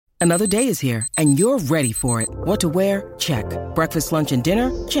Another day is here, and you're ready for it. What to wear? Check. Breakfast, lunch, and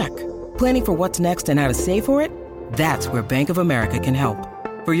dinner? Check. Planning for what's next and how to save for it? That's where Bank of America can help.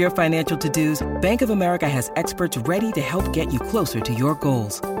 For your financial to-dos, Bank of America has experts ready to help get you closer to your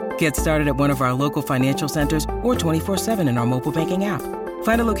goals. Get started at one of our local financial centers or 24/7 in our mobile banking app.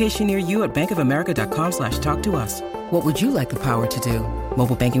 Find a location near you at bankofamerica.com/talktous. What would you like the power to do?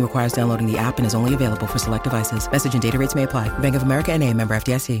 Mobile banking requires downloading the app and is only available for select devices. Message and data rates may apply. Bank of America N.A., member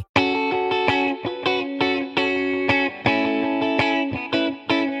FDIC.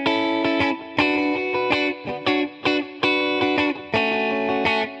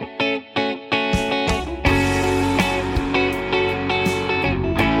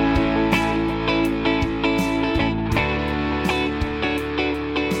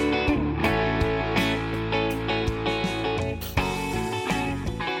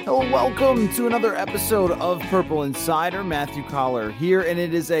 Welcome to another episode of Purple Insider. Matthew Collar here, and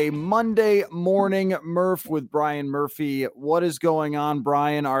it is a Monday morning Murph with Brian Murphy. What is going on,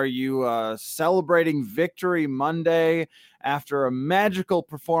 Brian? Are you celebrating Victory Monday after a magical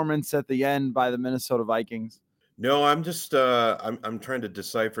performance at the end by the Minnesota Vikings? No, I'm just I'm trying to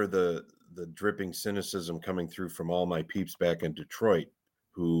decipher the dripping cynicism coming through from all my peeps back in Detroit,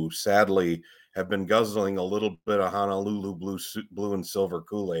 who sadly have been guzzling a little bit of Honolulu blue and silver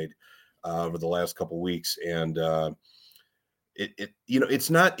Kool-Aid over the last couple of weeks, and it's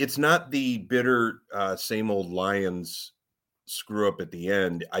not the bitter same old Lions screw up at the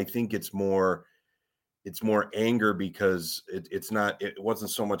end. I think it's more anger because it wasn't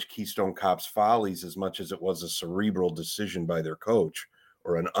so much Keystone Cops follies as much as it was a cerebral decision by their coach,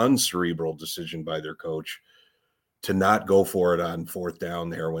 or an uncerebral decision by their coach, to not go for it on fourth down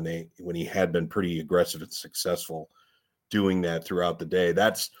there when he had been pretty aggressive and successful doing that throughout the day.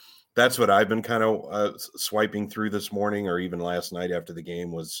 That's what I've been kind of swiping through this morning, or even last night after the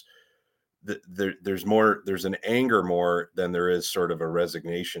game, was there's an anger more than there is sort of a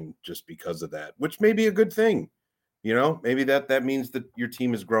resignation just because of that, which may be a good thing. Maybe that means that your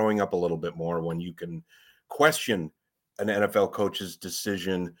team is growing up a little bit more when you can question an NFL coach's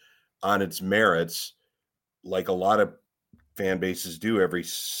decision on its merits, like a lot of fan bases do every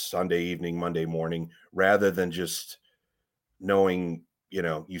Sunday evening, Monday morning, rather than just knowing,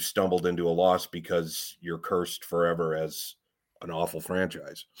 you stumbled into a loss because you're cursed forever as an awful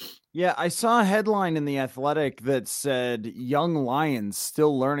franchise. Yeah, I saw a headline in The Athletic that said young Lions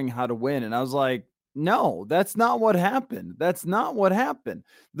still learning how to win. And I was like, no, that's not what happened. That's not what happened.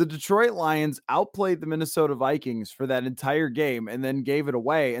 The Detroit Lions outplayed the Minnesota Vikings for that entire game and then gave it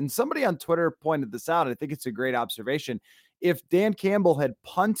away. And somebody on Twitter pointed this out. I think it's a great observation. If Dan Campbell had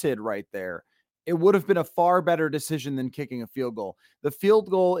punted right there, it would have been a far better decision than kicking a field goal. The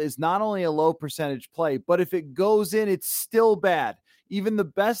field goal is not only a low percentage play, but if it goes in, it's still bad. Even the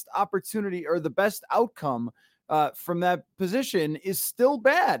best opportunity or the best outcome from that position is still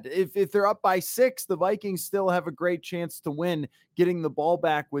bad. If they're up by 6, the Vikings still have a great chance to win, getting the ball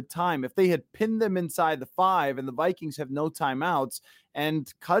back with time. If they had pinned them inside the 5, and the Vikings have no timeouts,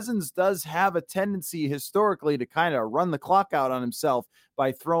 and Cousins does have a tendency historically to kind of run the clock out on himself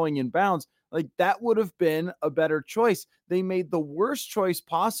by throwing in bounds, like that would have been a better choice. They made the worst choice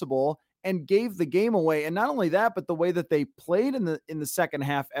possible and gave the game away. And not only that, but the way that they played in the second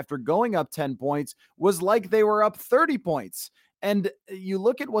half after going up 10 points was like they were up 30 points. And you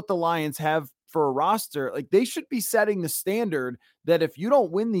look at what the Lions have for a roster, like they should be setting the standard that if you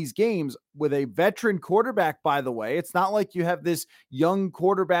don't win these games with a veteran quarterback, by the way, it's not like you have this young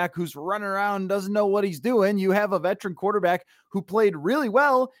quarterback who's running around and doesn't know what he's doing. You have a veteran quarterback who played really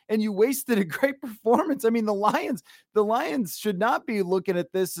well and you wasted a great performance. I mean, the Lions should not be looking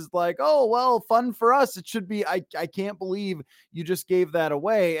at this as like, oh, well, fun for us. It should be, I can't believe you just gave that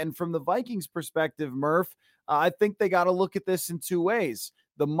away. And from the Vikings perspective, Murph, I think they got to look at this in two ways.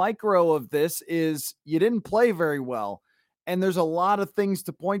 The micro of this is you didn't play very well. And there's a lot of things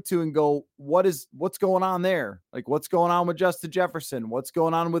to point to and go, what's going on there? Like what's going on with Justin Jefferson? What's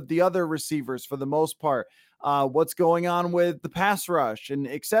going on with the other receivers for the most part? What's going on with the pass rush and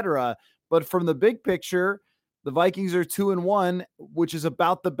et cetera. But from the big picture, the Vikings are 2-1, which is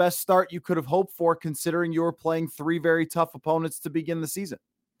about the best start you could have hoped for, considering you were playing 3 very tough opponents to begin the season.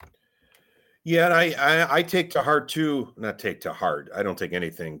 Yeah, and I take to heart too, not take to heart. I don't take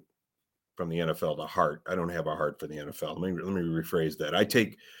anything from the NFL to heart. I don't have a heart for the NFL. Let me rephrase that.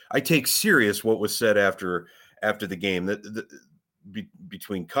 I take serious what was said after the game that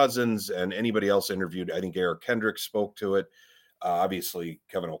between Cousins and anybody else interviewed. I think Eric Kendricks spoke to it. Obviously,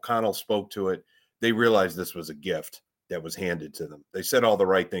 Kevin O'Connell spoke to it. They realized this was a gift that was handed to them. They said all the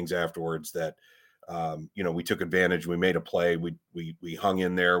right things afterwards, that We took advantage. We made a play. We hung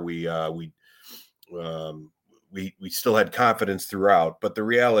in there. We still had confidence throughout. But the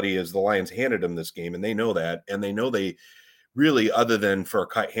reality is the Lions handed them this game, and they know that. And they know they really, other than for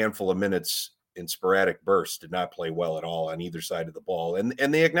a handful of minutes in sporadic bursts, did not play well at all on either side of the ball.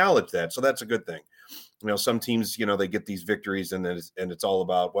 And they acknowledge that. So that's a good thing. Some teams, they get these victories and it's all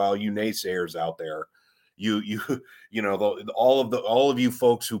about, well, you naysayers out there, all of you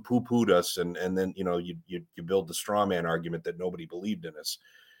folks who poo-pooed us and then, you build the straw man argument that nobody believed in us.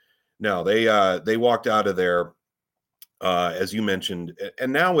 No, they walked out of there, as you mentioned,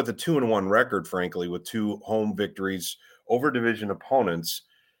 and now with a 2-1 record, frankly, with 2 home victories over division opponents,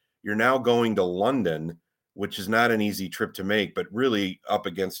 you're now going to London, which is not an easy trip to make, but really up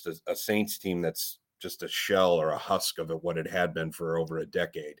against a Saints team that's just a shell or a husk of what it had been for over a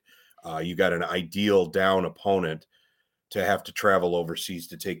decade. You got an ideal down opponent to have to travel overseas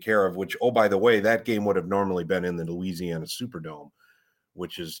to take care of, which, oh, by the way, that game would have normally been in the Louisiana Superdome,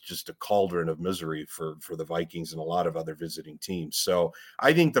 which is just a cauldron of misery for the Vikings and a lot of other visiting teams. So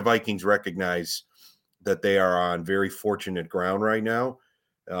I think the Vikings recognize that they are on very fortunate ground right now.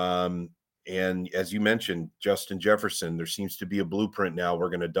 And as you mentioned, Justin Jefferson, there seems to be a blueprint now. We're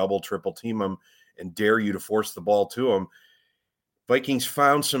going to double, triple team him and dare you to force the ball to him. Vikings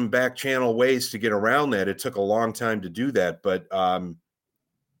found some back channel ways to get around that. It took a long time to do that, but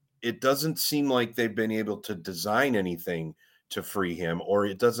it doesn't seem like they've been able to design anything to free him, or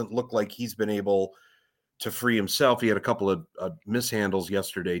it doesn't look like he's been able to free himself. He had a couple of mishandles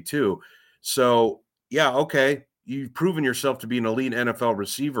yesterday too. So yeah, okay. You've proven yourself to be an elite NFL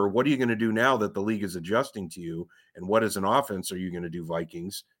receiver. What are you going to do now that the league is adjusting to you? And what as an offense are you going to do,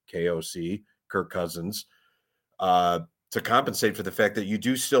 Vikings, KOC, Kirk Cousins, to compensate for the fact that you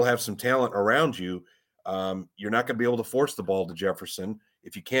do still have some talent around you? You're not going to be able to force the ball to Jefferson.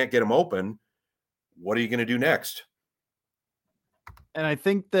 If you can't get him open, what are you going to do next? And I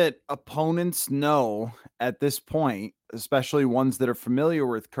think that opponents know at this point, especially ones that are familiar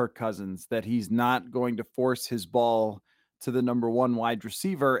with Kirk Cousins, that he's not going to force his ball to the number 1 wide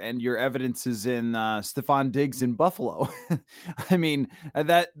receiver. And your evidence is in Stephon Diggs in Buffalo. I mean,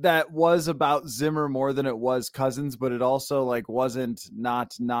 that was about Zimmer more than it was Cousins, but it also wasn't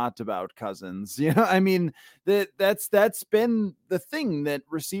not about Cousins. I mean, that's been the thing, that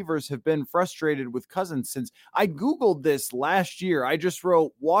receivers have been frustrated with Cousins since I Googled this last year. I just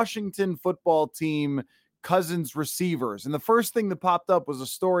wrote Washington football team Cousins receivers, and the first thing that popped up was a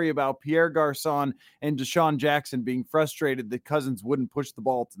story about Pierre Garçon and Deshaun Jackson being frustrated that Cousins wouldn't push the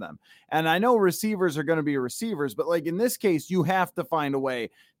ball to them. And I know receivers are going to be receivers, but in this case, you have to find a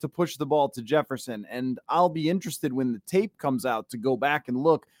way to push the ball to Jefferson. And I'll be interested when the tape comes out to go back and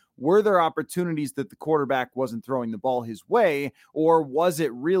look, were there opportunities that the quarterback wasn't throwing the ball his way, or was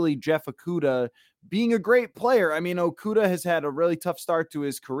it really Jeff Okudah being a great player? I mean, Okudah has had a really tough start to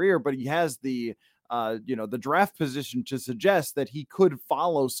his career, but he has the draft position to suggest that he could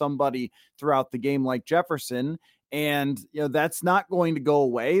follow somebody throughout the game like Jefferson. And, that's not going to go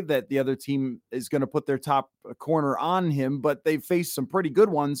away, that the other team is going to put their top corner on him, but they've faced some pretty good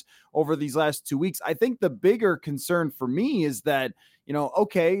ones over these last 2 weeks. I think the bigger concern for me is that,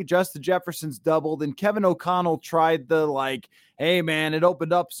 okay, Justin Jefferson's doubled and Kevin O'Connell tried the hey man, it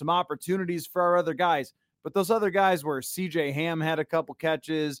opened up some opportunities for our other guys. But those other guys were CJ Ham had a couple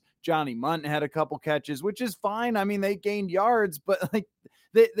catches, Johnny Mundt had a couple catches, which is fine. I mean, they gained yards, but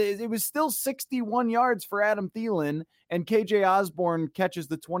it was still 61 yards for Adam Thielen, and KJ Osborne catches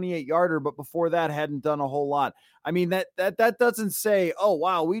the 28-yarder, but before that hadn't done a whole lot. I mean, that doesn't say, oh,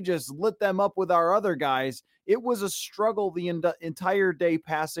 wow, we just lit them up with our other guys. It was a struggle the entire day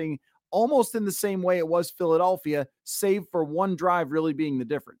passing, almost in the same way it was Philadelphia, save for one drive really being the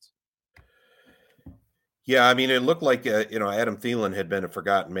difference. Yeah, I mean, it looked like, Adam Thielen had been a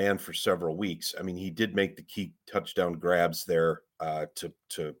forgotten man for several weeks. I mean, he did make the key touchdown grabs there to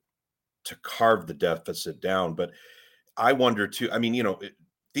carve the deficit down. But I wonder, too, I mean,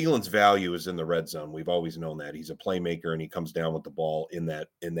 Thielen's value is in the red zone. We've always known that. He's a playmaker, and he comes down with the ball in that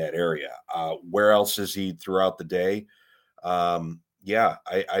area. Where else is he throughout the day? Yeah,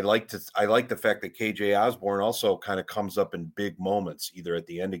 I like the fact that KJ Osborne also kind of comes up in big moments, either at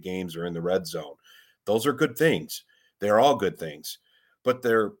the end of games or in the red zone. Those are good things. They're all good things, but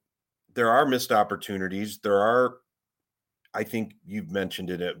there are missed opportunities. I think you've mentioned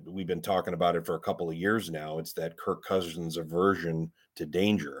it. We've been talking about it for a couple of years now. It's that Kirk Cousins aversion to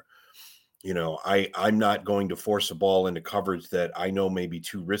danger. I'm not going to force a ball into coverage that I know may be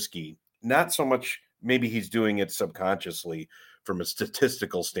too risky. Not so much, maybe he's doing it subconsciously from a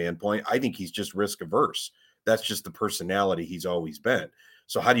statistical standpoint. I think he's just risk averse. That's just the personality he's always been.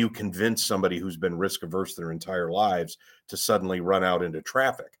 So how do you convince somebody who's been risk averse their entire lives to suddenly run out into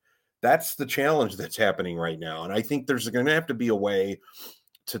traffic? That's the challenge that's happening right now. And I think there's going to have to be a way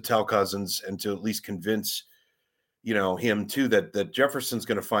to tell Cousins and to at least convince, him too, that Jefferson's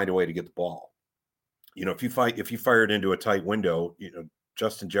going to find a way to get the ball. If you fire it into a tight window,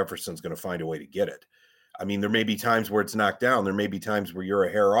 Justin Jefferson's going to find a way to get it. I mean, there may be times where it's knocked down. There may be times where you're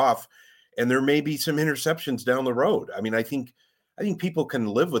a hair off, and there may be some interceptions down the road. I mean, I think people can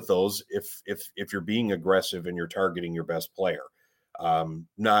live with those if you're being aggressive and you're targeting your best player,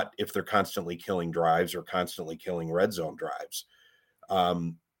 not if they're constantly killing drives or constantly killing red zone drives.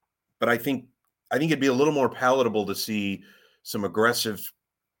 But I think it'd be a little more palatable to see some aggressive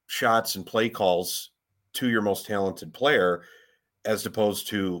shots and play calls to your most talented player, as opposed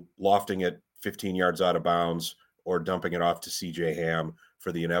to lofting it 15 yards out of bounds or dumping it off to CJ Ham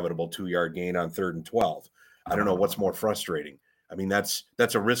for the inevitable 2-yard gain on 3rd and 12. I don't know what's more frustrating. I mean, that's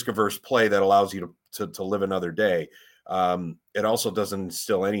a risk-averse play that allows you to live another day. It also doesn't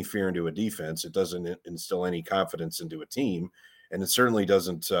instill any fear into a defense. It doesn't instill any confidence into a team. And it certainly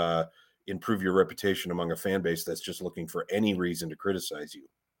doesn't improve your reputation among a fan base that's just looking for any reason to criticize you.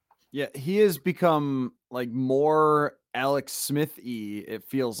 Yeah, he has become like more Alex Smith-y, it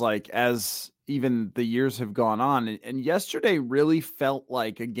feels like, as even the years have gone on. And yesterday really felt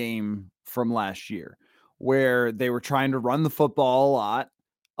like a game from last year where they were trying to run the football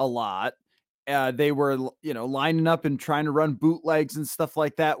a lot. They were, lining up and trying to run bootlegs and stuff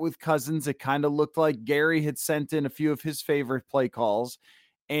like that with Cousins. It kind of looked like Gary had sent in a few of his favorite play calls.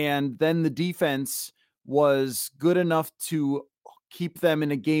 And then the defense was good enough to keep them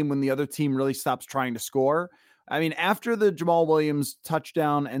in a game when the other team really stops trying to score. I mean, after the Jamal Williams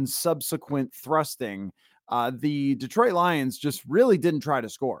touchdown and subsequent thrusting, the Detroit Lions just really didn't try to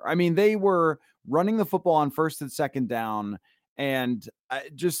score. I mean, they were running the football on 1st and 2nd down, and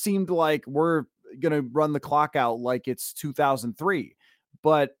it just seemed like we're going to run the clock out like it's 2003.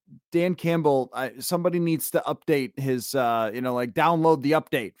 But Dan Campbell, somebody needs to update his, download the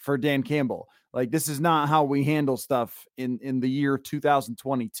update for Dan Campbell. Like, this is not how we handle stuff in the year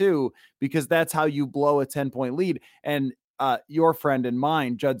 2022, because that's how you blow a 10-point lead. And your friend and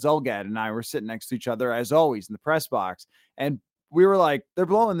mine, Judd Zulgad, and I were sitting next to each other, as always, in the press box. And we were like, they're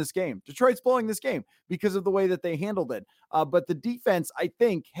blowing this game. Detroit's blowing this game because of the way that they handled it. But the defense, I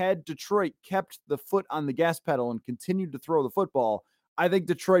think, had Detroit kept the foot on the gas pedal and continued to throw the football, I think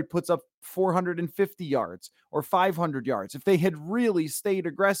Detroit puts up 450 yards or 500 yards if they had really stayed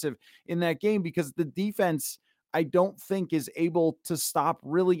aggressive in that game, because the defense, I don't think, is able to stop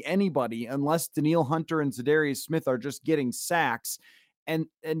really anybody unless Danielle Hunter and Zadarius Smith are just getting sacks. And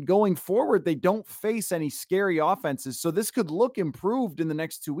going forward, they don't face any scary offenses. So this could look improved in the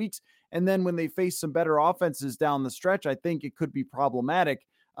next 2 weeks. And then when they face some better offenses down the stretch, I think it could be problematic.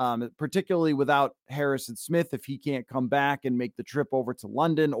 Particularly without Harrison Smith, if he can't come back and make the trip over to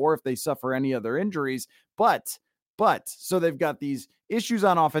London, or if they suffer any other injuries. But so they've got these issues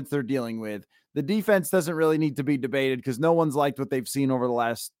on offense they're dealing with. The defense doesn't really need to be debated because no one's liked what they've seen over the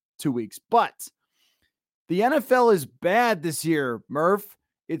last 2 weeks. But the NFL is bad this year, Murph.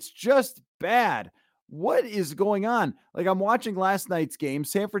 It's just bad. What is going on? Like, I'm watching last night's game.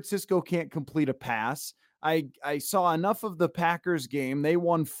 San Francisco can't complete a pass. I saw enough of the Packers game. They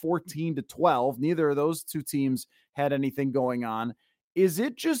won 14-12. Neither of those two teams had anything going on. Is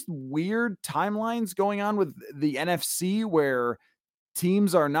it just weird timelines going on with the NFC where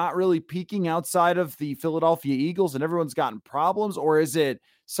teams are not really peaking outside of the Philadelphia Eagles and everyone's gotten problems? Or is it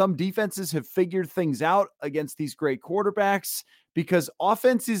some defenses have figured things out against these great quarterbacks? Because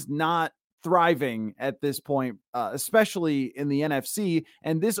offense is not thriving at this point, especially in the NFC.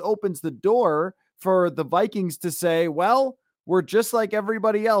 And this opens the door for the Vikings to say, well, we're just like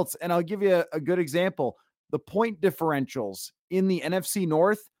everybody else. And I'll give you a good example. The point differentials in the NFC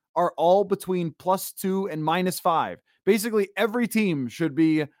North are all between +2 and -5. Basically, every team should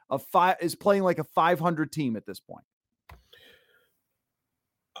be is playing like a 500 team at this point.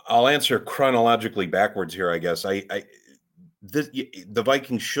 I'll answer chronologically backwards here, I guess. The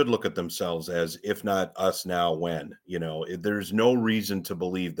Vikings should look at themselves as, if not us now, when. There's no reason to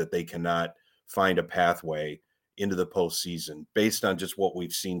believe that they cannot find a pathway into the postseason based on just what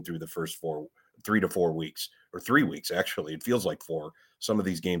we've seen through the first 3 to 4 weeks, or 3 weeks, actually. It feels like 4. Some of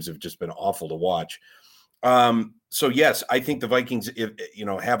these games have just been awful to watch. So yes, I think the Vikings,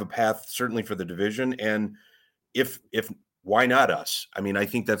 have a path certainly for the division. And if why not us? I mean, I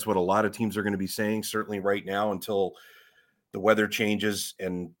think that's what a lot of teams are going to be saying, certainly right now, until the weather changes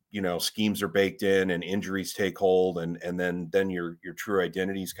and, schemes are baked in and injuries take hold, and then your true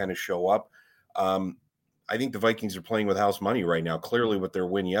identities kind of show up. I think the Vikings are playing with house money right now, clearly with their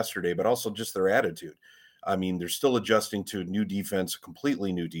win yesterday, but also just their attitude. I mean, they're still adjusting to a new defense, a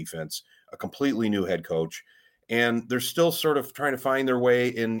completely new defense, a completely new head coach, and they're still sort of trying to find their way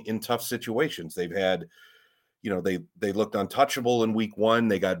in tough situations. They've had, they looked untouchable in week 1.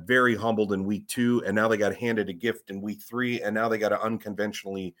 They got very humbled in week 2, and now they got handed a gift in week 3, and now they got to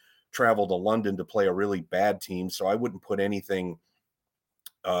unconventionally travel to London to play a really bad team. So I wouldn't put anything,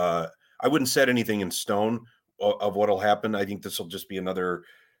 I wouldn't set anything in stone of what'll happen. I think this will just be another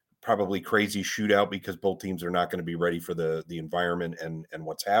probably crazy shootout because both teams are not going to be ready for the environment and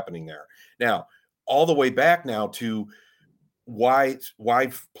what's happening there. Now, all the way back now to why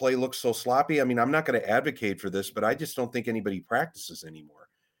play looks so sloppy. I mean, I'm not going to advocate for this, but I just don't think anybody practices anymore.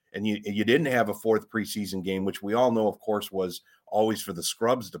 And you didn't have a 4th preseason game, which we all know, of course, was always for the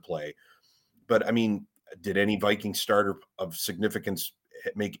scrubs to play. But I mean, did any Viking starter of significance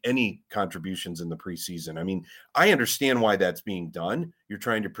make any contributions in the preseason? I mean, I understand why that's being done. You're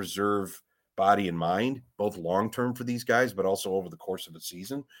trying to preserve body and mind, both long-term for these guys, but also over the course of a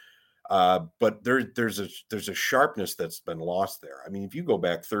season. But there's a sharpness that's been lost there. I mean, if you go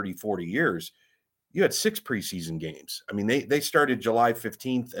back 30, 40 years, you had 6 preseason games. I mean, they started July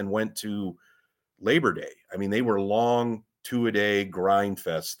 15th and went to Labor Day. I mean, they were long 2-a-day grind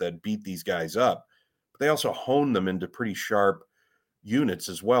fests that beat these guys up, but they also honed them into pretty sharp units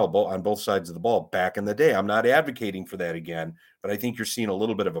as well, on both sides of the ball back in the day. I'm not advocating for that again, but I think you're seeing a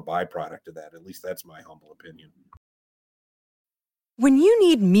little bit of a byproduct of that. At least that's my humble opinion. When you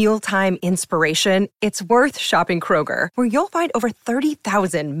need mealtime inspiration, it's worth shopping Kroger, where you'll find over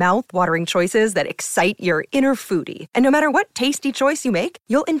 30,000 mouth-watering choices that excite your inner foodie. And no matter what tasty choice you make,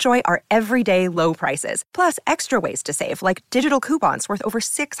 you'll enjoy our everyday low prices, plus extra ways to save, like digital coupons worth over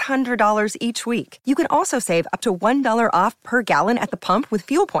 $600 each week. You can also save up to $1 off per gallon at the pump with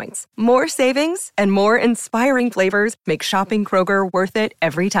fuel points. More savings and more inspiring flavors make shopping Kroger worth it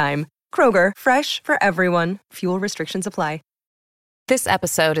every time. Kroger, fresh for everyone. Fuel restrictions apply. This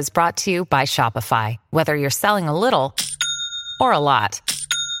episode is brought to you by Shopify. Whether you're selling a little or a lot,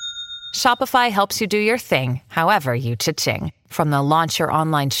 Shopify helps you do your thing, however you cha-ching. From the launch your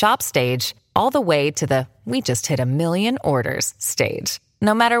online shop stage, all the way to the we just hit 1 million orders stage.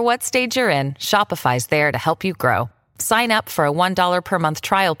 No matter what stage you're in, Shopify's there to help you grow. Sign up for a $1 per month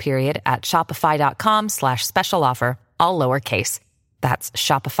trial period at shopify.com/special offer, all lowercase. That's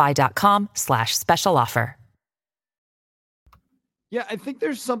shopify.com/special offer. Yeah, I think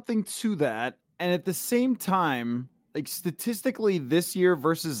there's something to that. And at the same time, like statistically this year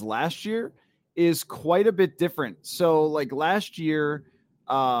versus last year is quite a bit different. So like last year,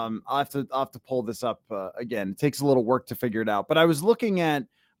 I'll have to pull this up again. It takes a little work to figure it out, but I was looking at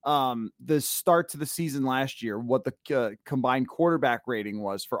the start to the season last year, what the combined quarterback rating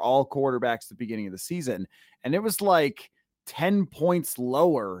was for all quarterbacks at the beginning of the season. And it was like 10 points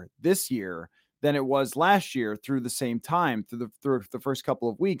lower this year than it was last year through the same time, through the first couple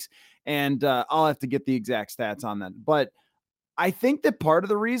of weeks. And I'll have to get the exact stats on that. But I think that part of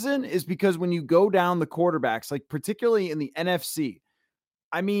the reason is because when you go down the quarterbacks, like particularly in the NFC,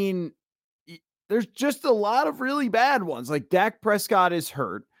 I mean, there's just a lot of really bad ones. Like Dak Prescott is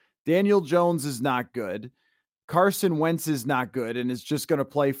hurt. Daniel Jones is not good. Carson Wentz is not good and is just going to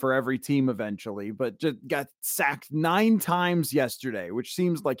play for every team eventually, but just got sacked 9 times yesterday, which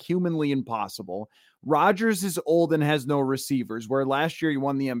seems like humanly impossible. Rodgers is old and has no receivers, where last year he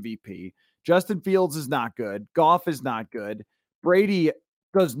won the MVP. Justin Fields is not good. Goff is not good. Brady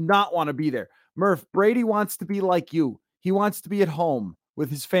does not want to be there. Murph, Brady wants to be like you. He wants to be at home with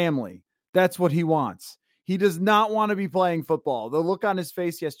his family. That's what he wants. He does not want to be playing football. The look on his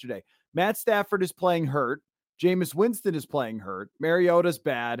face yesterday. Matt Stafford is playing hurt. Jameis Winston is playing hurt. Mariota's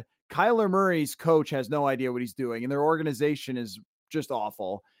bad. Kyler Murray's coach has no idea what he's doing, and their organization is just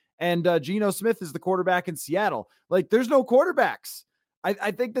awful. And Geno Smith is the quarterback in Seattle. Like, there's no quarterbacks.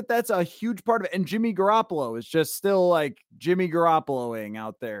 I think that that's a huge part of it. And Jimmy Garoppolo is just still like Jimmy Garoppoloing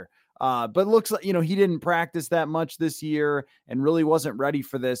out there. But looks like, he didn't practice that much this year and really wasn't ready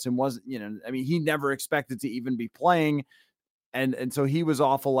for this and wasn't, he never expected to even be playing. And so he was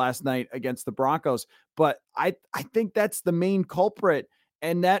awful last night against the Broncos. But I think that's the main culprit.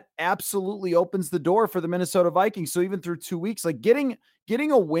 And that absolutely opens the door for the Minnesota Vikings. So even through 2 weeks, like getting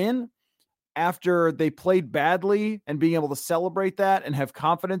a win after they played badly and being able to celebrate that and have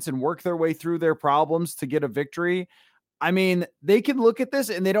confidence and work their way through their problems to get a victory. I mean, they can look at this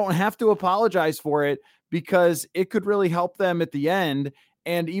and they don't have to apologize for it because it could really help them at the end.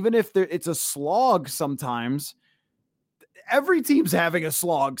 And even if it's a slog sometimes, every team's having a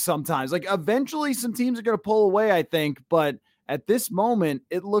slog sometimes. Like eventually some teams are going to pull away, I think. But At this moment,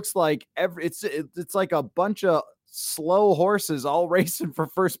 it looks like it's like a bunch of slow horses all racing for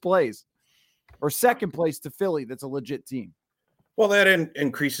first place or second place to Philly. That's a legit team. Well, that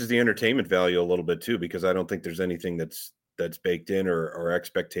increases the entertainment value a little bit too, because I don't think there's anything that's baked in or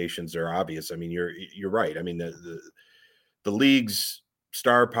expectations are obvious. I mean, you're right. I mean, the league's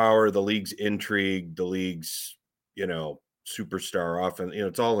star power, the league's intrigue, the league's, superstar offense,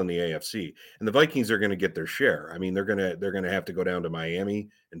 it's all in the AFC, and the Vikings are going to get their share. I mean, they're going to have to go down to Miami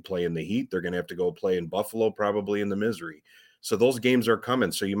and play in the heat. They're going to have to go play in Buffalo, probably in the misery. So those games are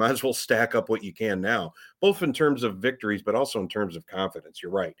coming. So you might as well stack up what you can now, both in terms of victories, but also in terms of confidence.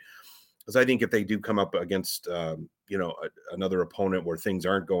 You're right. Because I think if they do come up against, another opponent where things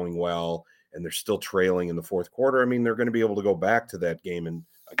aren't going well and they're still trailing in the fourth quarter, I mean, they're going to be able to go back to that game and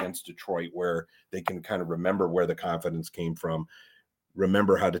against Detroit where they can kind of remember where the confidence came from,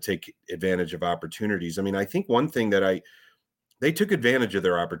 remember how to take advantage of opportunities. I mean, I think one thing that they took advantage of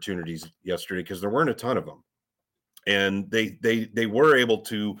their opportunities yesterday because there weren't a ton of them. And they were able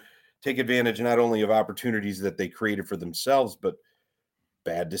to take advantage not only of opportunities that they created for themselves, but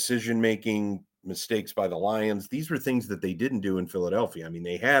bad decision-making, mistakes by the Lions. These were things that they didn't do in Philadelphia. I mean,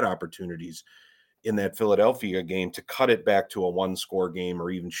 they had opportunities in that Philadelphia game to cut it back to a one-score game or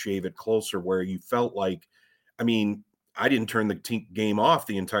even shave it closer where you felt like, I mean, I didn't turn the game off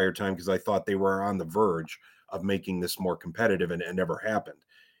the entire time because I thought they were on the verge of making this more competitive, and it never happened.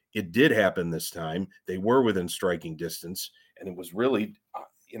 It did happen this time. They were within striking distance, and it was really,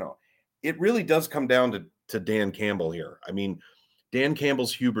 it really does come down to Dan Campbell here. I mean, Dan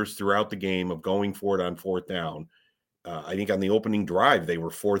Campbell's hubris throughout the game of going for it on fourth down. I think on the opening drive, they were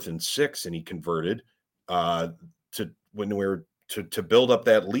 4th and 6, and he converted to build up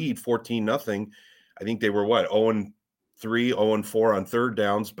that lead, 14-0. I think they were 0-3, 0-4 on third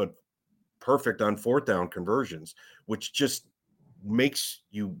downs, but perfect on fourth down conversions, which just makes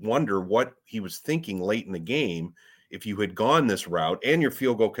you wonder what he was thinking late in the game. If you had gone this route and your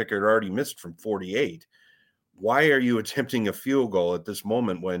field goal kicker had already missed from 48, why are you attempting a field goal at this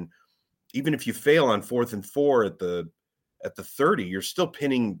moment when even if you fail on 4th and 4 at the 30, you're still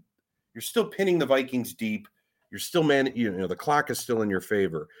pinning the Vikings deep. You're still the clock is still in your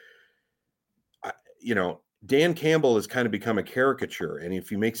favor. Dan Campbell has kind of become a caricature, and if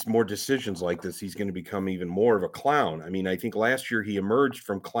he makes more decisions like this, he's going to become even more of a clown. I mean, I think last year he emerged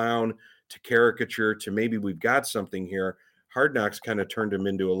from clown to caricature to maybe we've got something here. Hard Knocks kind of turned him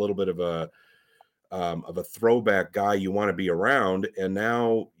into a little bit of a throwback guy you want to be around. And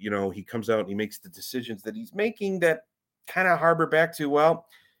now, he comes out and he makes the decisions that he's making that kind of harbor back to, well,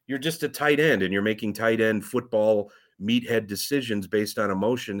 you're just a tight end and you're making tight end football meathead decisions based on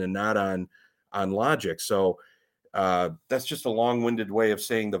emotion and not on logic. So that's just a long-winded way of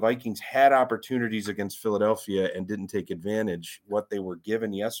saying the Vikings had opportunities against Philadelphia and didn't take advantage. What they were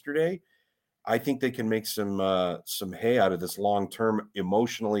given yesterday, I think they can make some hay out of this long-term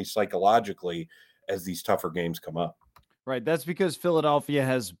emotionally, psychologically, as these tougher games come up. Right. That's because Philadelphia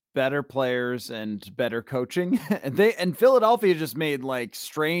has better players and better coaching. and Philadelphia just made like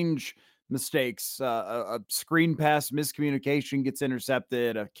strange mistakes. A screen pass miscommunication gets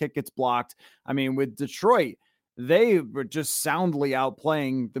intercepted. A kick gets blocked. I mean, with Detroit, they were just soundly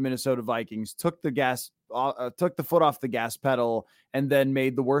outplaying the Minnesota Vikings, took the foot off the gas pedal, and then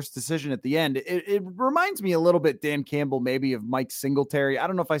made the worst decision at the end. It reminds me a little bit, Dan Campbell, maybe of Mike Singletary. I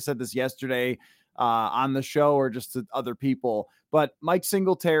don't know if I said this yesterday on the show or just to other people, but Mike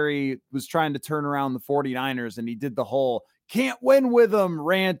Singletary was trying to turn around the 49ers, and he did the whole can't win with them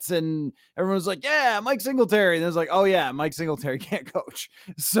rant, and everyone was like, yeah, Mike Singletary. And it was like, oh yeah, Mike Singletary can't coach.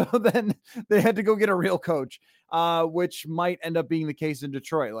 So then they had to go get a real coach, which might end up being the case in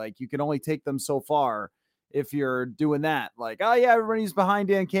Detroit. Like, you can only take them so far if you're doing that. Like, oh yeah, everybody's behind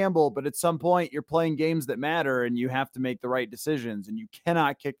Dan Campbell, but at some point you're playing games that matter and you have to make the right decisions, and you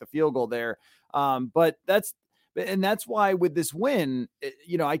cannot kick the field goal there. But that's why with this win,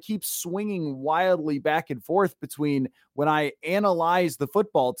 I keep swinging wildly back and forth between when I analyze the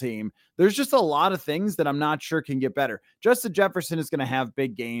football team, there's just a lot of things that I'm not sure can get better. Justin Jefferson is going to have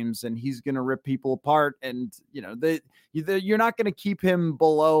big games and he's going to rip people apart. And, you're not going to keep him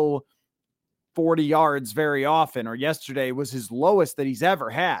below 40 yards very often, or yesterday was his lowest that he's ever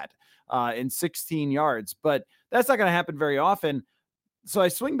had in 16 yards, but that's not going to happen very often. So I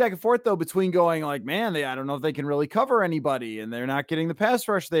swing back and forth, though, between going like, man, I don't know if they can really cover anybody, and they're not getting the pass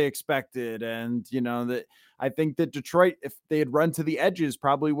rush they expected. And, that I think that Detroit, if they had run to the edges,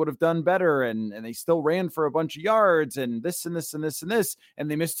 probably would have done better. And they still ran for a bunch of yards and this and this and this and this. And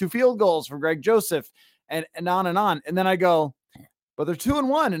they missed 2 field goals from Greg Joseph and on and on. And then I go, but they're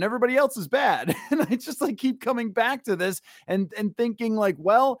 2-1 and everybody else is bad. And I just like keep coming back to this and thinking like,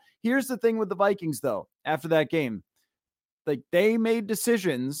 well, here's the thing with the Vikings though, after that game, like they made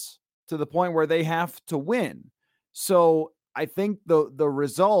decisions to the point where they have to win. So I think the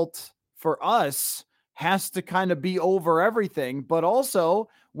result for us has to kind of be over everything, but also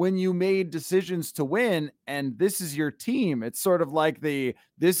when you made decisions to win and this is your team, it's sort of like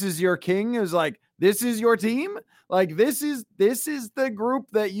this is your king is like, this is your team. Like this is the group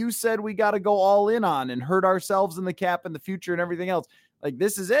that you said we got to go all in on and hurt ourselves in the cap in the future and everything else. Like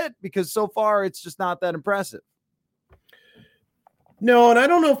this is it, because so far it's just not that impressive. No, and I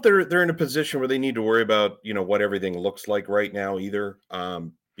don't know if they're in a position where they need to worry about, what everything looks like right now either.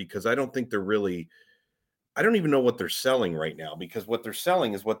 Because I don't think they're really, I don't even know what they're selling right now, because what they're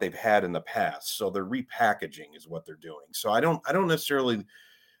selling is what they've had in the past. So they're repackaging is what they're doing. So I don't necessarily,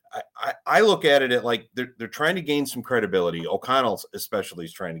 I look at it at like they're trying to gain some credibility. O'Connell especially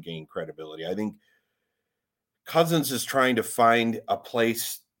is trying to gain credibility. I think Cousins is trying to find a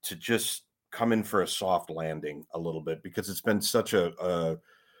place to just come in for a soft landing a little bit, because it's been such an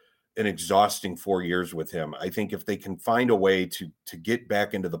exhausting 4 years with him. I think if they can find a way to get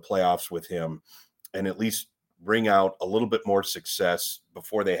back into the playoffs with him and at least bring out a little bit more success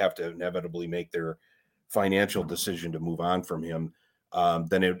before they have to inevitably make their financial decision to move on from him,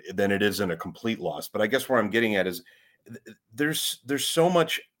 then it isn't a complete loss. But I guess where I'm getting at is there's so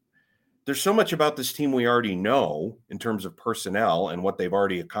much about this team we already know in terms of personnel and what they've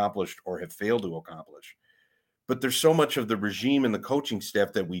already accomplished or have failed to accomplish. But there's so much of the regime and the coaching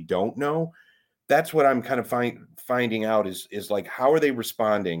staff that we don't know. That's what I'm kind of finding out is like, how are they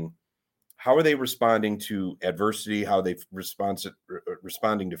responding? How are they responding to adversity? How are they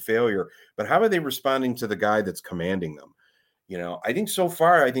responding to failure? But how are they responding to the guy that's commanding them? I think so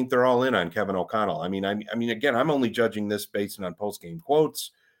far, I think they're all in on Kevin O'Connell. I mean, again, I'm only judging this based on post-game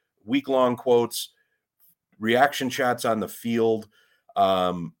quotes, week-long quotes, reaction shots on the field.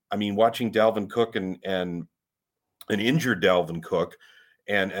 Watching Dalvin Cook and an injured Dalvin Cook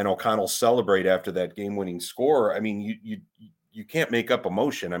and O'Connell celebrate after that game-winning score. I mean, you can't make up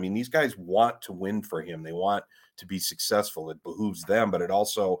emotion. I mean, these guys want to win for him. They want to be successful. It behooves them, but it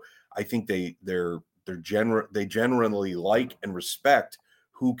also, I think they generally like and respect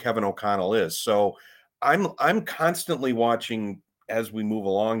who Kevin O'Connell is. So I'm constantly watching as we move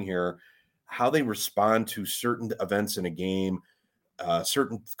along here, how they respond to certain events in a game,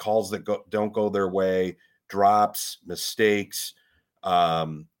 certain calls that don't go their way, drops, mistakes,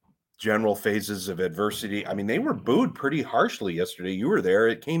 general phases of adversity. I mean, they were booed pretty harshly yesterday. You were there.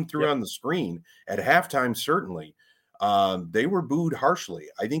 It came through on the screen at halftime, certainly. They were booed harshly.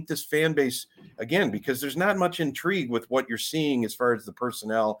 I think this fan base, again, because there's not much intrigue with what you're seeing as far as the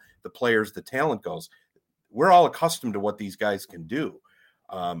personnel, the players, the talent goes. We're all accustomed to what these guys can do.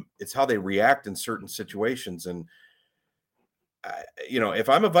 It's how they react in certain situations. And, if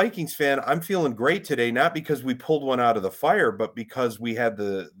I'm a Vikings fan, I'm feeling great today, not because we pulled one out of the fire, but because we had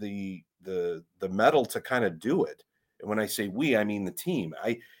the mettle to kind of do it. And when I say we, I mean the team.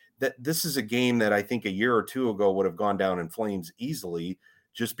 This is a game that I think a year or two ago would have gone down in flames easily,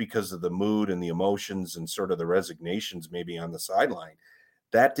 just because of the mood and the emotions and sort of the resignations maybe on the sideline.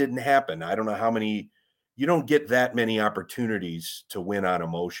 That didn't happen. I don't know how many. You don't get that many opportunities to win on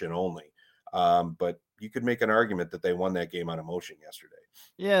emotion only. But you could make an argument that they won that game on emotion yesterday.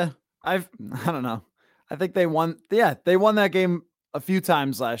 Yeah, I don't know. I think they won. Yeah, they won that game a few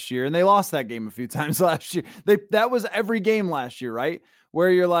times last year, and they lost that game a few times last year. That was every game last year, right? Where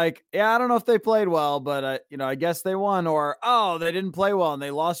you're like, yeah, I don't know if they played well, but I guess they won, or they didn't play well and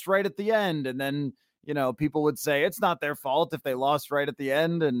they lost right at the end, and then people would say it's not their fault if they lost right at the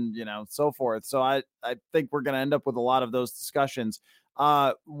end, and so forth. So I think we're going to end up with a lot of those discussions.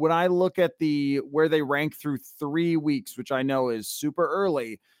 When I look at where they rank through 3 weeks, which I know is super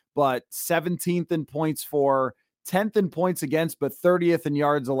early, but 17th in points for, 10th in points against, but 30th in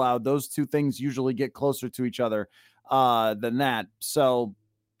yards allowed. Those two things usually get closer to each other than that. So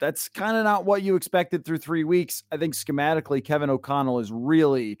that's kind of not what you expected through 3 weeks. I think schematically, Kevin O'Connell is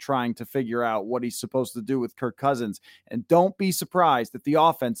really trying to figure out what he's supposed to do with Kirk Cousins. And don't be surprised if the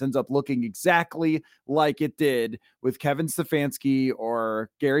offense ends up looking exactly like it did with Kevin Stefanski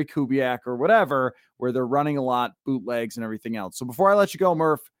or Gary Kubiak or whatever, where they're running a lot, bootlegs and everything else. So before I let you go,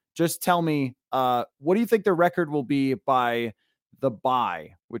 Murph, just tell me, what do you think the record will be by the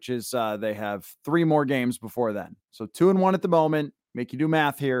bye, which is they have 3 more games before then. So 2-1 at the moment. Make you do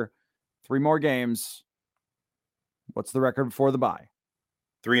math here. 3 more games. What's the record before the bye?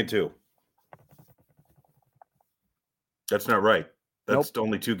 3-2. That's not right. That's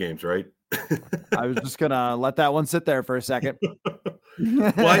only 2 games, right? I was just gonna let that one sit there for a second.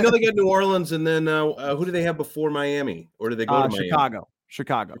 Well, I know they got New Orleans, and then who do they have before Miami, or do they go to Miami? Chicago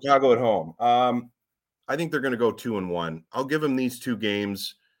Chicago at home. I think they're going to go 2-1. I'll give them these two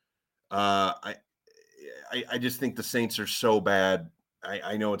games. I just think the Saints are so bad.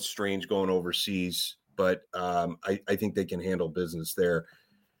 I know it's strange going overseas, but I think they can handle business there.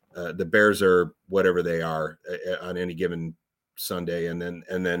 The Bears are whatever they are on any given Sunday, and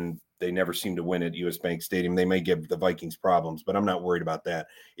then they never seem to win at US Bank Stadium. They may give the Vikings problems, but I'm not worried about that.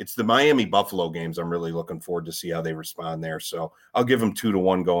 It's the Miami Buffalo games I'm really looking forward to see how they respond there. So I'll give them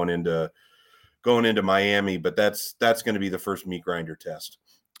 2-1 going into Miami, but that's going to be the first meat grinder test.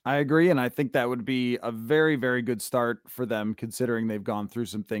 I agree, and I think that would be a very, very good start for them, considering they've gone through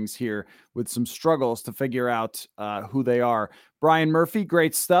some things here with some struggles to figure out who they are. Brian Murphy,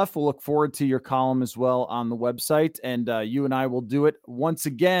 great stuff. We'll look forward to your column as well on the website, and you and I will do it once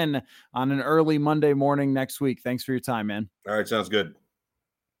again on an early Monday morning next week. Thanks for your time, man. All right, sounds good.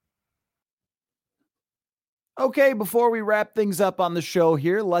 Okay, before we wrap things up on the show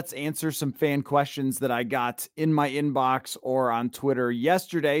here, let's answer some fan questions that I got in my inbox or on Twitter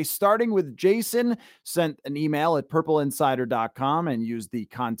yesterday. Starting with Jason, sent an email at purpleinsider.com and used the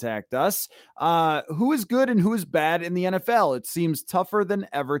contact us. Who is good and who is bad in the NFL? It seems tougher than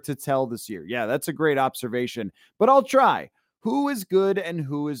ever to tell this year. Yeah, that's a great observation, but I'll try. Who is good and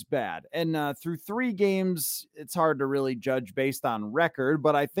who is bad? And through 3 games, it's hard to really judge based on record,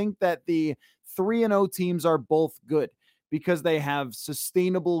 but I think that the 3-0 teams are both good because they have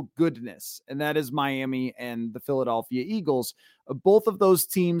sustainable goodness, and that is Miami and the Philadelphia Eagles. Both of those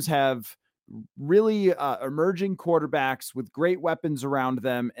teams have really emerging quarterbacks with great weapons around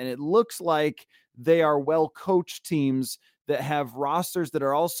them, and it looks like they are well-coached teams that have rosters that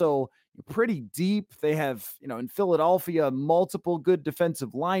are also pretty deep. They have, in Philadelphia, multiple good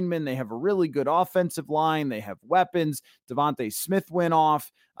defensive linemen. They have a really good offensive line. They have weapons. Devontae Smith went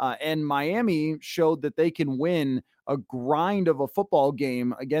off, and Miami showed that they can win a grind of a football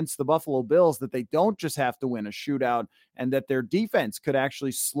game against the Buffalo Bills, that they don't just have to win a shootout, and that their defense could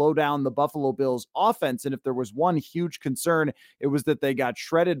actually slow down the Buffalo Bills offense. And if there was one huge concern, it was that they got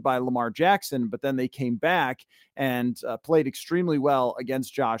shredded by Lamar Jackson, but then they came back and played extremely well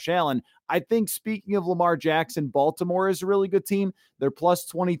against Josh Allen. I think, speaking of Lamar Jackson, Baltimore is a really good team. They're plus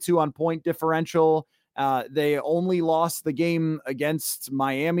 22 on point differential. They only lost the game against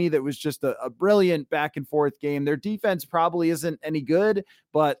Miami. That was just a brilliant back and forth game. Their defense probably isn't any good,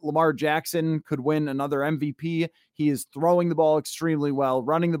 but Lamar Jackson could win another MVP. He is throwing the ball extremely well,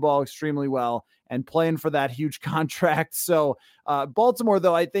 running the ball extremely well, and playing for that huge contract. So Baltimore,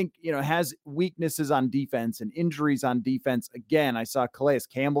 though, I think, has weaknesses on defense and injuries on defense. Again, I saw Calais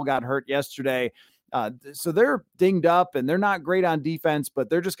Campbell got hurt yesterday. So they're dinged up and they're not great on defense, but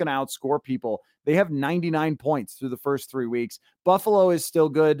they're just going to outscore people. They have 99 points through the first 3 weeks. Buffalo is still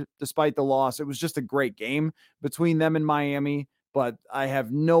good despite the loss. It was just a great game between them and Miami, but I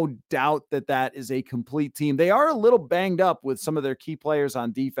have no doubt that that is a complete team. They are a little banged up with some of their key players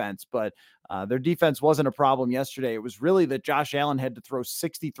on defense, but their defense wasn't a problem yesterday. It was really that Josh Allen had to throw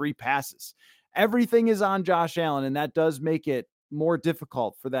 63 passes. Everything is on Josh Allen, and that does make it more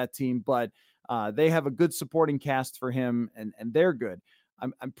difficult for that team, but they have a good supporting cast for him, and they're good.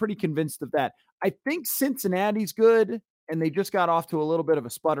 I'm pretty convinced of that. I think Cincinnati's good, and they just got off to a little bit of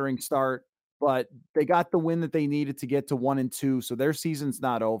a sputtering start, but they got the win that they needed to get to 1-2, so their season's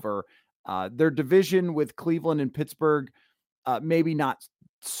not over. Their division with Cleveland and Pittsburgh, maybe not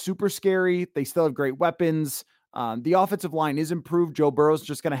super scary. They still have great weapons. The offensive line is improved. Joe Burrow's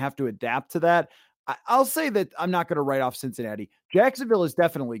just going to have to adapt to that. I'll say that I'm not going to write off Cincinnati. Jacksonville is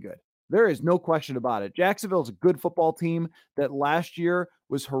definitely good. There is no question about it. Jacksonville is a good football team that last year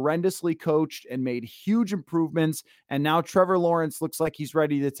was horrendously coached and made huge improvements. And now Trevor Lawrence looks like he's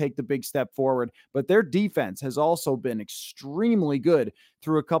ready to take the big step forward. But their defense has also been extremely good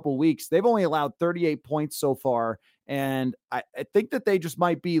through a couple weeks. They've only allowed 38 points so far. And I think that they just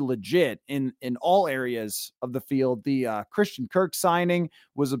might be legit in all areas of the field. The Christian Kirk signing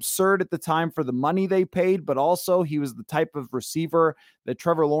was absurd at the time for the money they paid, but also he was the type of receiver that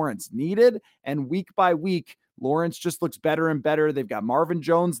Trevor Lawrence needed. And week by week, Lawrence just looks better and better. They've got Marvin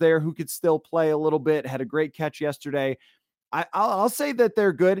Jones there who could still play a little bit, had a great catch yesterday. I'll say that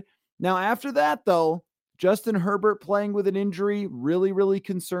they're good. Now, after that, though, Justin Herbert playing with an injury really, really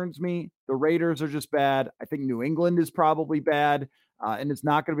concerns me. The Raiders are just bad. I think New England is probably bad, and it's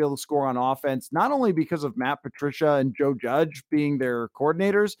not going to be able to score on offense, not only because of Matt Patricia and Joe Judge being their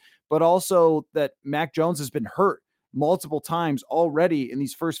coordinators, but also that Mac Jones has been hurt multiple times already in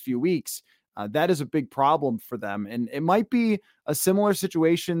these first few weeks. That is a big problem for them. And it might be a similar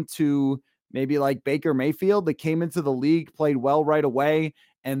situation to maybe like Baker Mayfield, that came into the league, played well right away,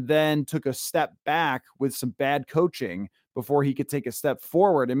 and then took a step back with some bad coaching before he could take a step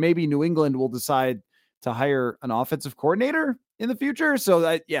forward. And maybe New England will decide to hire an offensive coordinator in the future. So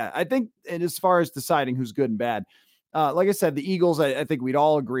I think, and as far as deciding who's good and bad, like I said, the Eagles, I think we'd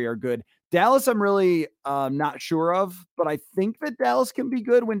all agree are good. Dallas, I'm really not sure of, but I think that Dallas can be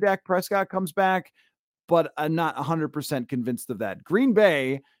good when Dak Prescott comes back, but I'm not 100% convinced of that. Green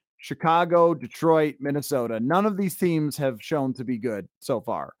Bay, Chicago, Detroit, Minnesota, none of these teams have shown to be good so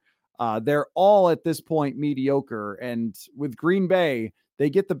far. They're all at this point mediocre. And with Green Bay, they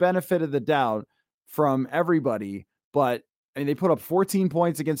get the benefit of the doubt from everybody, but they put up 14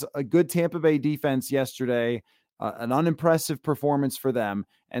 points against a good Tampa Bay defense yesterday. An unimpressive performance for them.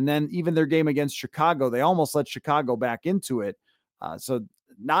 And then even their game against Chicago, they almost let Chicago back into it. So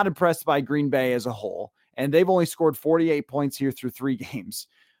not impressed by Green Bay as a whole. And they've only scored 48 points here through 3 games.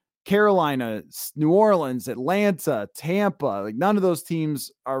 Carolina, New Orleans, Atlanta, Tampa, like none of those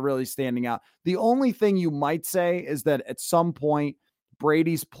teams are really standing out. The only thing you might say is that at some point,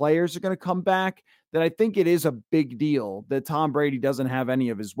 Brady's players are going to come back, that I think it is a big deal that Tom Brady doesn't have any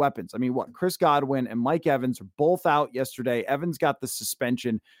of his weapons. I mean, Chris Godwin and Mike Evans are both out yesterday. Evans got the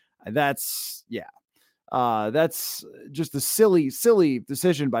suspension. That's just a silly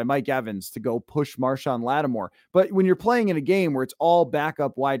decision by Mike Evans to go push Marshawn Lattimore. But when you're playing in a game where it's all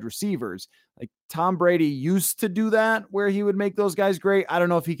backup wide receivers, like Tom Brady used to do that, where he would make those guys great. I don't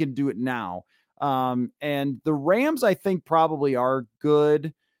know if he can do it now. And the Rams, I think, probably are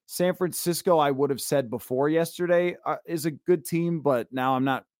good. San Francisco, I would have said before yesterday, is a good team, but now I'm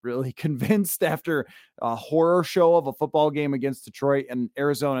not really convinced after a horror show of a football game against Detroit, and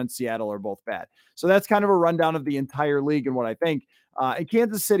Arizona and Seattle are both bad. So that's kind of a rundown of the entire league and what I think. And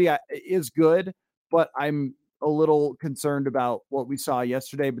Kansas City is good, but I'm a little concerned about what we saw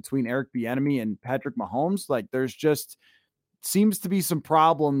yesterday between Eric Bieniemy and Patrick Mahomes. Like there's just seems to be some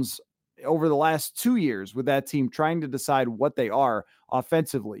problems over the last 2 years with that team trying to decide what they are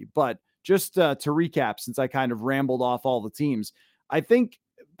offensively. But just to recap, since I kind of rambled off all the teams, I think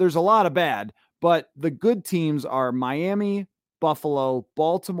there's a lot of bad, but the good teams are Miami, Buffalo,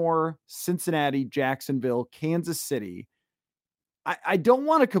 Baltimore, Cincinnati, Jacksonville, Kansas City. I don't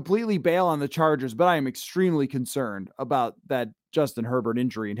want to completely bail on the Chargers, but I am extremely concerned about that Justin Herbert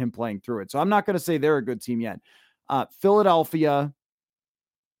injury and him playing through it. So I'm not going to say they're a good team yet. Philadelphia,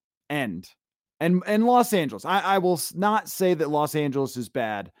 and Los Angeles. I will not say that Los Angeles is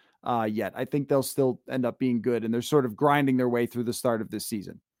bad yet. I think they'll still end up being good, and they're sort of grinding their way through the start of this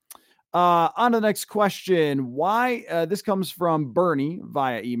season. On to the next question. Why, this comes from Bernie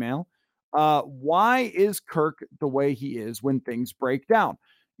via email. Why is Kirk the way he is when things break down?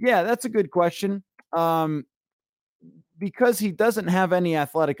 Yeah, that's a good question. Because he doesn't have any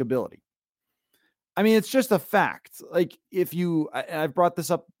athletic ability. I mean, it's just a fact. Like I've brought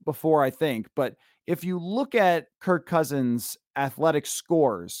this up before, I think, but if you look at Kirk Cousins' athletic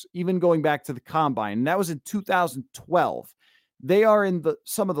scores, even going back to the combine, and that was in 2012, they are in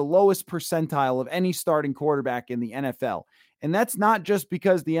some of the lowest percentile of any starting quarterback in the NFL. And that's not just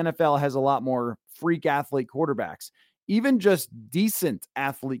because the NFL has a lot more freak athlete quarterbacks. Even just decent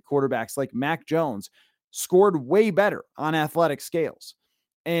athlete quarterbacks like Mac Jones scored way better on athletic scales.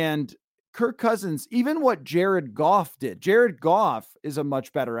 And Kirk Cousins, even what Jared Goff did. Jared Goff is a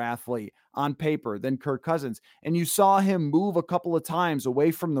much better athlete on paper than Kirk Cousins. And you saw him move a couple of times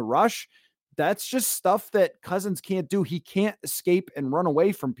away from the rush. That's just stuff that Cousins can't do. He can't escape and run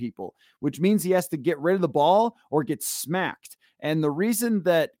away from people, which means he has to get rid of the ball or get smacked. And the reason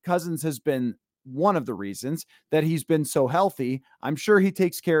that Cousins has been one of the reasons that he's been so healthy, I'm sure he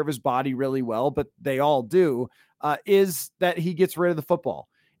takes care of his body really well, but they all do, is that he gets rid of the football.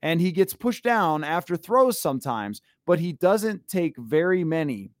 And he gets pushed down after throws sometimes, but he doesn't take very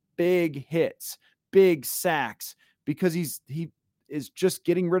many big hits, big sacks, because he is just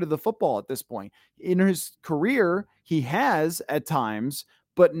getting rid of the football at this point. In his career, he has at times,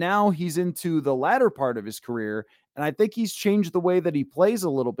 but now he's into the latter part of his career. And I think he's changed the way that he plays a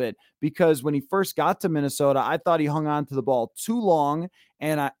little bit, because when he first got to Minnesota, I thought he hung on to the ball too long,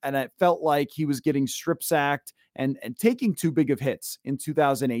 and I felt like he was getting strip sacked and taking too big of hits in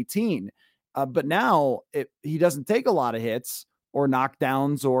 2018. But now he doesn't take a lot of hits or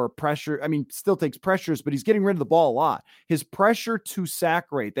knockdowns or pressure. I mean, still takes pressures, but he's getting rid of the ball a lot. His pressure to sack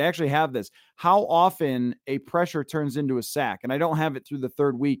rate, they actually have this, how often a pressure turns into a sack. And I don't have it through the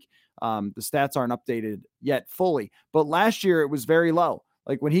third week. The stats aren't updated yet fully, but last year it was very low.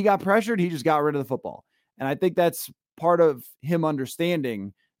 Like when he got pressured, he just got rid of the football. And I think that's part of him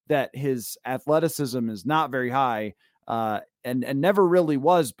understanding that his athleticism is not very high. and never really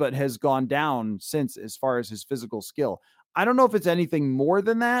was, but has gone down since as far as his physical skill. I don't know if it's anything more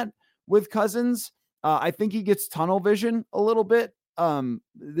than that with Cousins. I think he gets tunnel vision a little bit.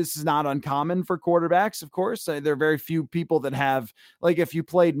 This is not uncommon for quarterbacks, of course. There are very few people that have, like, if you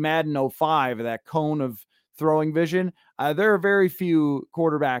played Madden 05, that cone of throwing vision, there are very few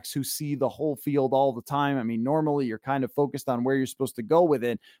quarterbacks who see the whole field all the time. I mean, normally you're kind of focused on where you're supposed to go with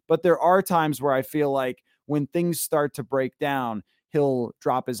it, but there are times where I feel like when things start to break down, he'll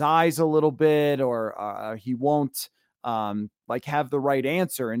drop his eyes a little bit, or he won't like have the right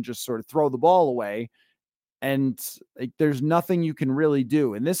answer and just sort of throw the ball away. And like, there's nothing you can really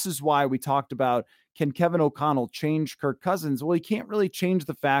do. And this is why we talked about, can Kevin O'Connell change Kirk Cousins? Well, he can't really change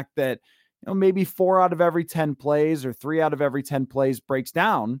the fact that, maybe 4 out of every 10 plays or 3 out of every 10 plays breaks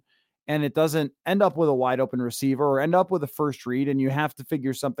down, and it doesn't end up with a wide open receiver or end up with a first read, and you have to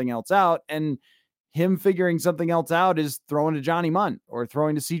figure something else out. And him figuring something else out is throwing to Johnny Munt or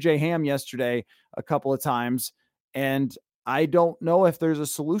throwing to CJ Ham yesterday a couple of times. And I don't know if there's a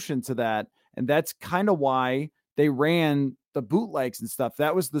solution to that. And that's kind of why they ran the bootlegs and stuff.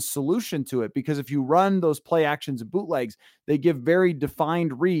 That was the solution to it, because if you run those play actions and bootlegs, they give very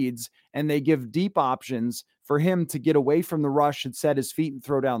defined reads and they give deep options for him to get away from the rush and set his feet and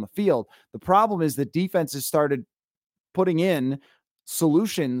throw down the field. The problem is that defenses started putting in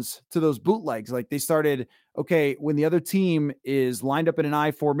solutions to those bootlegs. Like they started, okay, when the other team is lined up in an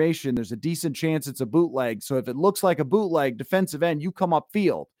I formation, there's a decent chance it's a bootleg. So if it looks like a bootleg, defensive end, you come up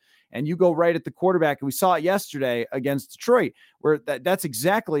field and you go right at the quarterback. And we saw it yesterday against Detroit, where that's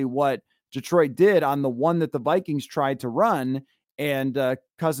exactly what Detroit did on the one that the Vikings tried to run. And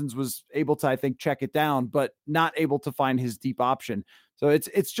Cousins was able to, I think, check it down, but not able to find his deep option. So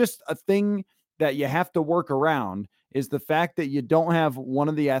it's just a thing that you have to work around, is the fact that you don't have one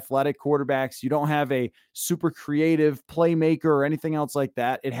of the athletic quarterbacks. You don't have a super creative playmaker or anything else like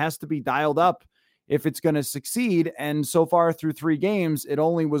that. It has to be dialed up if it's going to succeed. And so far through 3 games, it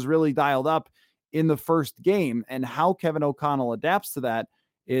only was really dialed up in the first game. And how Kevin O'Connell adapts to that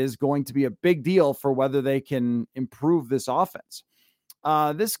is going to be a big deal for whether they can improve this offense.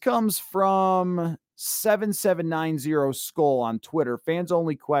 This comes from 7790 Skull on Twitter. Fans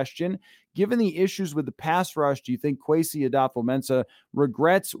only question: given the issues with the pass rush, do you think Kwesi Adofo-Mensah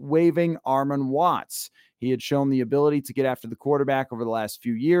regrets waiving Armon Watts? He had shown the ability to get after the quarterback over the last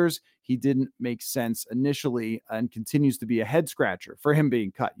few years. He didn't make sense initially and continues to be a head scratcher for him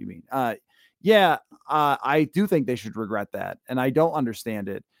being cut, you mean? I do think they should regret that, and I don't understand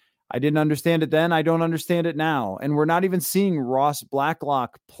it. I didn't understand it then. I don't understand it now. And we're not even seeing Ross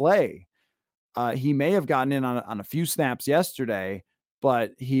Blacklock play. He may have gotten in on a few snaps yesterday,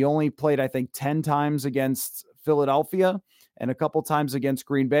 but he only played, I think, 10 times against Philadelphia and a couple times against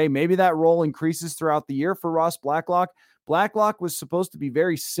Green Bay. Maybe that role increases throughout the year for Ross Blacklock. Blacklock was supposed to be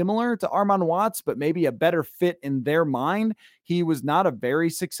very similar to Armon Watts, but maybe a better fit in their mind. He was not a very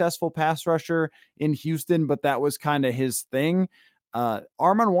successful pass rusher in Houston, but that was kind of his thing.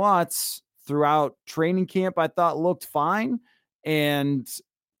 Armon Watts throughout training camp, I thought, looked fine. And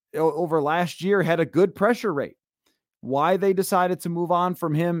over last year had a good pressure rate. Why they decided to move on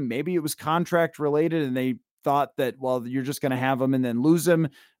from him, maybe it was contract related and they thought that, well, you're just going to have him and then lose him.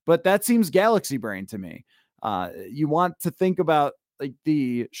 But that seems galaxy brain to me. You want to think about like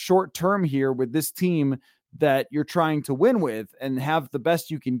the short term here with this team that you're trying to win with and have the best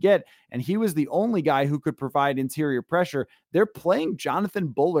you can get. And he was the only guy who could provide interior pressure. They're playing Jonathan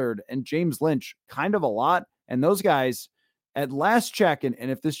Bullard and James Lynch kind of a lot. And those guys, at last check, and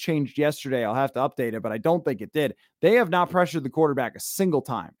if this changed yesterday, I'll have to update it, but I don't think it did. They have not pressured the quarterback a single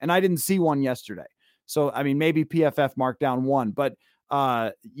time. And I didn't see one yesterday. So, I mean, maybe PFF marked down one, but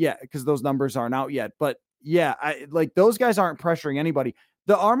because those numbers aren't out yet. But yeah, like those guys aren't pressuring anybody.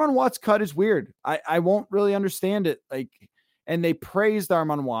 The Armon Watts cut is weird. I won't really understand it. Like, and they praised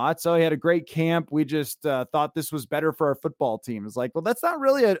Armon Watts. So he had a great camp. We just thought this was better for our football team. It's like, well, that's not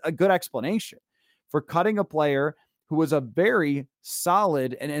really a good explanation for cutting a player who was a very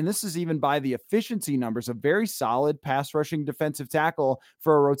solid, and this is even by the efficiency numbers, a very solid pass rushing defensive tackle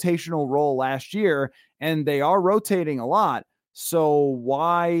for a rotational role last year. And they are rotating a lot. So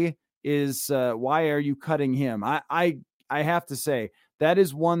why are you cutting him? I have to say that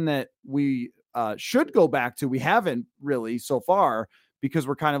is one that we should go back to. We haven't really so far because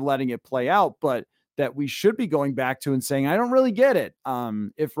we're kind of letting it play out, but that we should be going back to and saying, I don't really get it.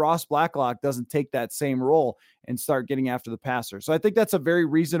 If Ross Blacklock doesn't take that same role and start getting after the passer. So I think that's a very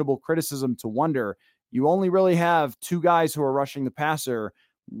reasonable criticism to wonder. You only really have 2 guys who are rushing the passer.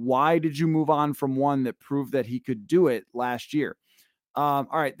 Why did you move on from one that proved that he could do it last year? All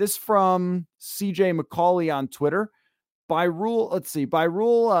right. This from CJ McCauley on Twitter. by rule, let's see. By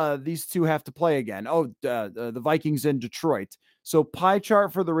rule, these two have to play again. The Vikings in Detroit. So pie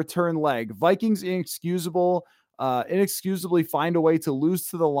chart for the return leg. Vikings inexcusably find a way to lose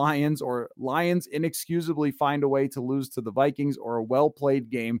to the Lions, or Lions inexcusably find a way to lose to the Vikings, or a well-played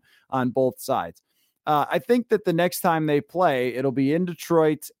game on both sides. I think that the next time they play, it'll be in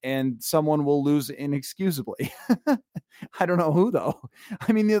Detroit and someone will lose inexcusably. I don't know who, though.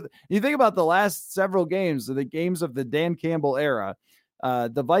 I mean, you think about the last several games, the games of the Dan Campbell era,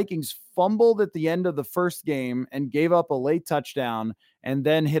 the Vikings fumbled at the end of the first game and gave up a late touchdown and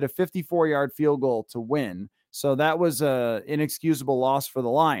then hit a 54-yard field goal to win. So that was an inexcusable loss for the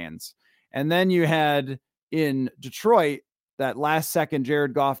Lions. And then you had in Detroit that last second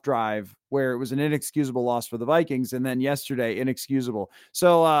Jared Goff drive where it was an inexcusable loss for the Vikings. And then yesterday, inexcusable.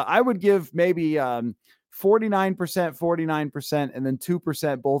 So I would give maybe 49%, 49%, and then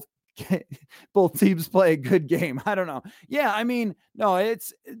 2% both teams play a good game. I don't know. Yeah, I mean, no,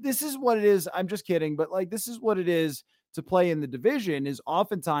 this is what it is. I'm just kidding. But like, this is what it is to play in the division, is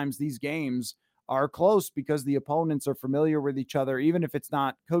oftentimes these games are close because the opponents are familiar with each other, even if it's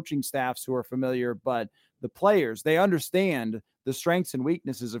not coaching staffs who are familiar, but the players, they understand the strengths and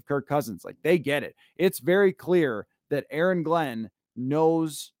weaknesses of Kirk Cousins. Like, they get it. It's very clear that Aaron Glenn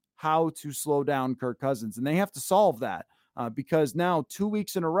knows how to slow down Kirk Cousins, and they have to solve that because now 2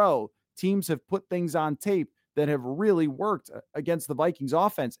 weeks in a row, teams have put things on tape that have really worked against the Vikings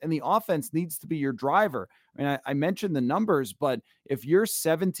offense, and the offense needs to be your driver. I mean, I mentioned the numbers, but if you're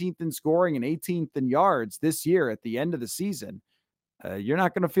 17th in scoring and 18th in yards this year at the end of the season, you're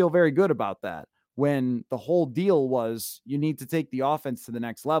not going to feel very good about that, when the whole deal was you need to take the offense to the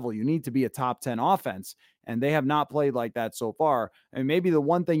next level. You need to be a top 10 offense, and they have not played like that so far. And maybe the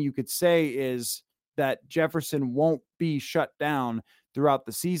one thing you could say is that Jefferson won't be shut down throughout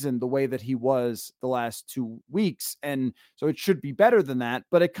the season the way that he was the last 2 weeks. And so it should be better than that,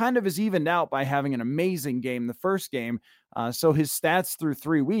 but it kind of is evened out by having an amazing game the first game. So his stats through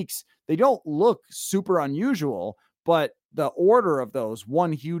 3 weeks, they don't look super unusual, but the order of those,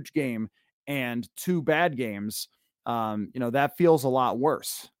 one huge game and 2 bad games, that feels a lot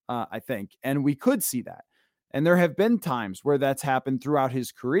worse, I think. And we could see that. And there have been times where that's happened throughout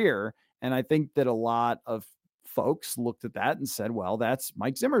his career. And I think that a lot of folks looked at that and said, well, that's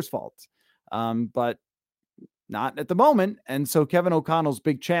Mike Zimmer's fault. But not at the moment. And so Kevin O'Connell's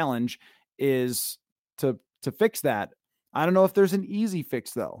big challenge is to fix that. I don't know if there's an easy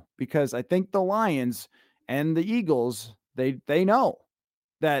fix, though, because I think the Lions and the Eagles, they know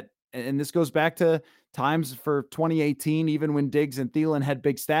that, and this goes back to times for 2018, even when Diggs and Thielen had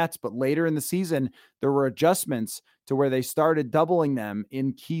big stats, but later in the season, there were adjustments to where they started doubling them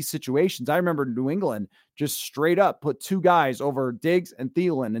in key situations. I remember New England just straight up put 2 guys over Diggs and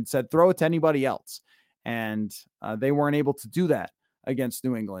Thielen and said, throw it to anybody else. And they weren't able to do that against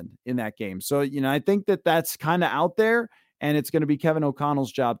New England in that game. So, I think that that's kind of out there, and it's going to be Kevin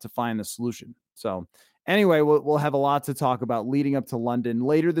O'Connell's job to find the solution. So anyway, we'll have a lot to talk about leading up to London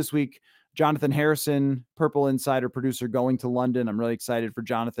later this week. Jonathan Harrison, Purple Insider producer, going to London. I'm really excited for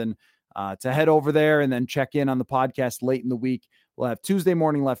Jonathan to head over there and then check in on the podcast late in the week. We'll have Tuesday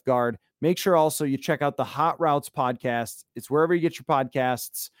Morning Left Guard. Make sure also you check out the Hot Routes podcast. It's wherever you get your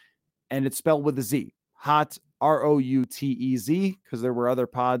podcasts, and it's spelled with a Z. Hot, Routez, because there were other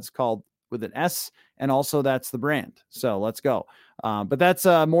pods called with an S, and also that's the brand. So let's go. But that's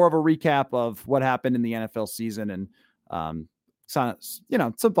more of a recap of what happened in the NFL season, and some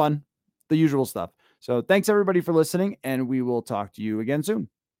fun, the usual stuff. So thanks everybody for listening, and we will talk to you again soon.